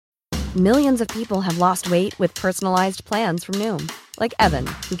Millions of people have lost weight with personalized plans from Noom, like Evan,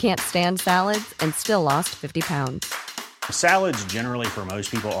 who can't stand salads and still lost 50 pounds. Salads generally for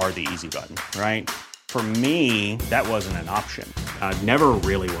most people are the easy button, right? For me, that wasn't an option. I never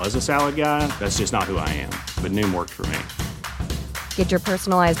really was a salad guy. That's just not who I am. But Noom worked for me. Get your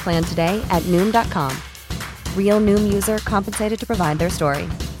personalized plan today at Noom.com. Real Noom user compensated to provide their story.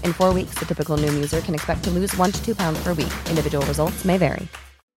 In 4 weeks, the typical Noom user can expect to lose 1 to 2 pounds per week. Individual results may vary.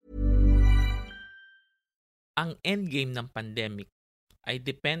 Ang endgame ng pandemic ay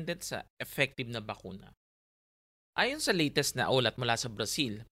dependent sa effective na bakuna. Ayon sa latest na ulat mula sa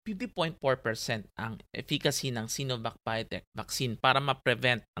Brazil, 50.4% ang efficacy ng Sinovac Biotech vaccine para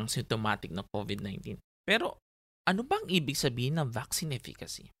ma-prevent ang symptomatic na COVID-19. Pero ano bang ibig sabihin ng vaccine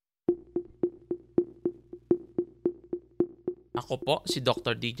efficacy? Ako po si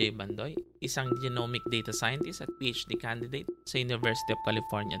Dr. DJ Bandoy, isang genomic data scientist at PhD candidate sa University of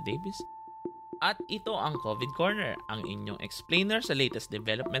California, Davis. At ito ang COVID Corner, ang inyong explainer sa latest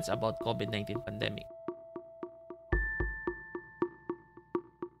developments about COVID-19 pandemic.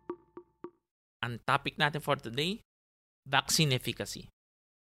 Ang topic natin for today, vaccine efficacy.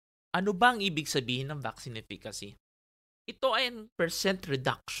 Ano ba ang ibig sabihin ng vaccine efficacy? Ito ay ang percent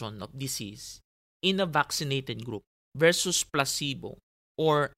reduction of disease in a vaccinated group versus placebo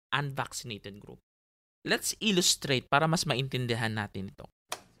or unvaccinated group. Let's illustrate para mas maintindihan natin ito.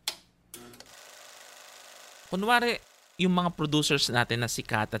 Kunwari, yung mga producers natin na si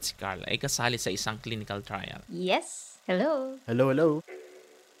Kat at si Carla ay kasali sa isang clinical trial. Yes. Hello. Hello.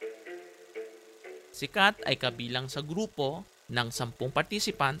 Si Kat ay kabilang sa grupo ng 10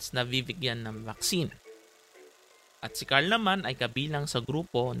 participants na bibigyan ng vaccine. At si Carl naman ay kabilang sa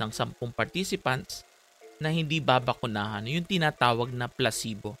grupo ng 10 participants na hindi babakunahan, yung tinatawag na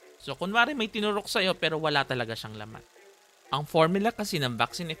placebo. So, kunwari may tinurok sa'yo pero wala talaga siyang laman. Ang formula kasi ng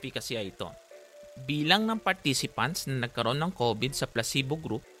vaccine efficacy ay ito. Bilang ng participants na nagkaroon ng COVID sa placebo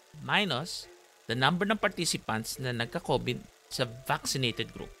group minus the number ng participants na nagka-COVID sa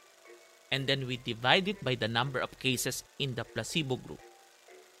vaccinated group. And then we divide it by the number of cases in the placebo group.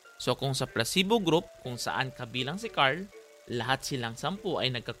 So kung sa placebo group, kung saan kabilang si Carl, lahat silang 10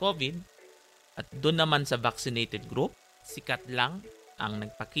 ay nagka-COVID, at doon naman sa vaccinated group, si Kat lang ang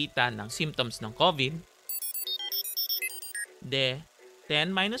nagpakita ng symptoms ng COVID, de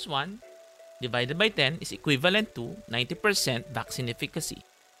 10 minus 1 divided by 10 is equivalent to 90% vaccine efficacy.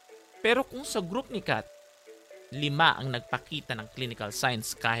 Pero kung sa group ni Kat, 5 ang nagpakita ng clinical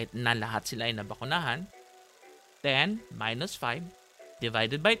signs kahit na lahat sila ay nabakunahan, 10 minus 5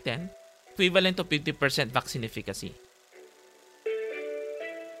 divided by 10 equivalent to 50% vaccine efficacy.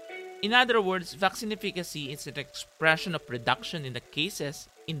 In other words, vaccine efficacy is an expression of reduction in the cases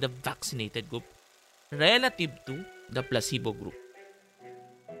in the vaccinated group relative to the placebo group.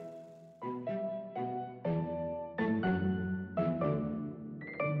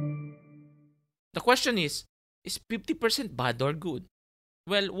 The question is 50% bad or good?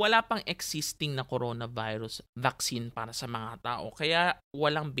 Well, wala pang existing na coronavirus vaccine para sa mga tao, kaya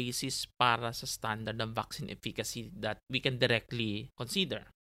walang basis para sa standard ng vaccine efficacy that we can directly consider.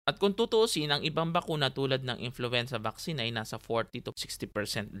 At kung tutuusin, ang ibang bakuna tulad ng influenza vaccine ay nasa 40 to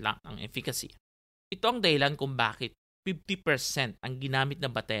 60% lang ang efficacy. Ito ang dahilan kung bakit 50% ang ginamit na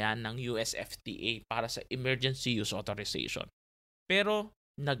batayan ng US FDA para sa emergency use authorization. Pero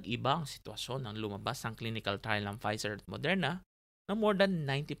nag-iba ang sitwasyon nang lumabas ang clinical trial ng Pfizer at Moderna na more than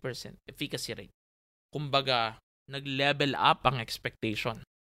 90% efficacy rate. Kumbaga, nag-level up ang expectation.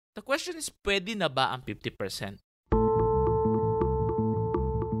 The question is, pwede na ba ang 50%?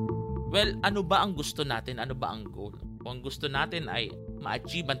 Well, ano ba ang gusto natin? Ano ba ang goal? Kung ang gusto natin ay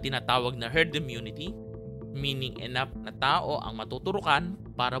ma-achieve ang tinatawag na herd immunity, meaning enough na tao ang matuturukan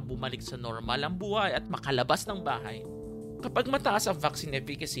para bumalik sa normal ang buhay at makalabas ng bahay. Kapag mataas ang vaccine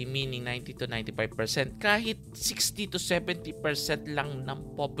efficacy, meaning 90 to 95%, kahit 60 to 70% lang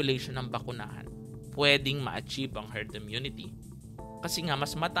ng population ng bakunahan, pwedeng ma-achieve ang herd immunity. Kasi nga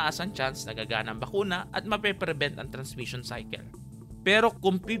mas mataas ang chance na gagana ang bakuna at mape-prevent ang transmission cycle. Pero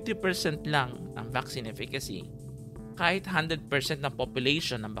kung 50% lang ang vaccine efficacy, kahit 100% ng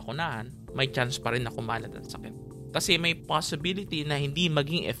population ng bakunahan, may chance pa rin na kumalat ang sakit. Kasi may possibility na hindi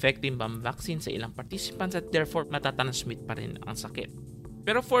maging effective ang vaccine sa ilang participants at therefore matatransmit pa rin ang sakit.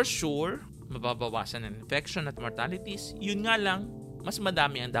 Pero for sure, mababawasan ang infection at mortalities, yun nga lang, mas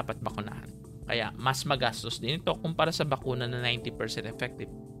madami ang dapat bakunahan. Kaya mas magastos din ito kumpara sa bakuna na 90% effective.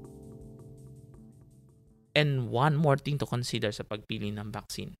 And one more thing to consider sa pagpili ng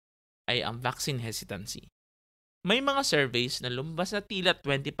vaccine ay ang vaccine hesitancy. May mga surveys na lumabas na tila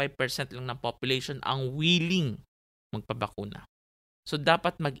 25% lang ng population ang willing magpabakuna. So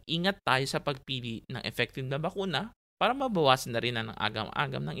dapat mag-ingat tayo sa pagpili ng effective na bakuna para mabawasan na rin ang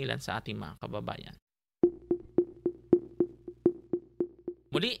agam-agam ng ilan sa ating mga kababayan.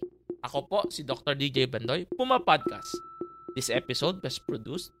 Muli, ako po si Dr. DJ Bandoy, Puma Podcast. This episode was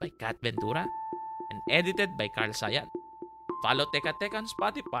produced by Kat Ventura and edited by Carl Sayan. Follow Teka Teka on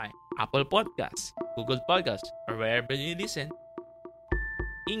Spotify, Apple Podcasts, Google Podcasts, or wherever you listen.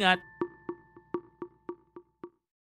 Ingat!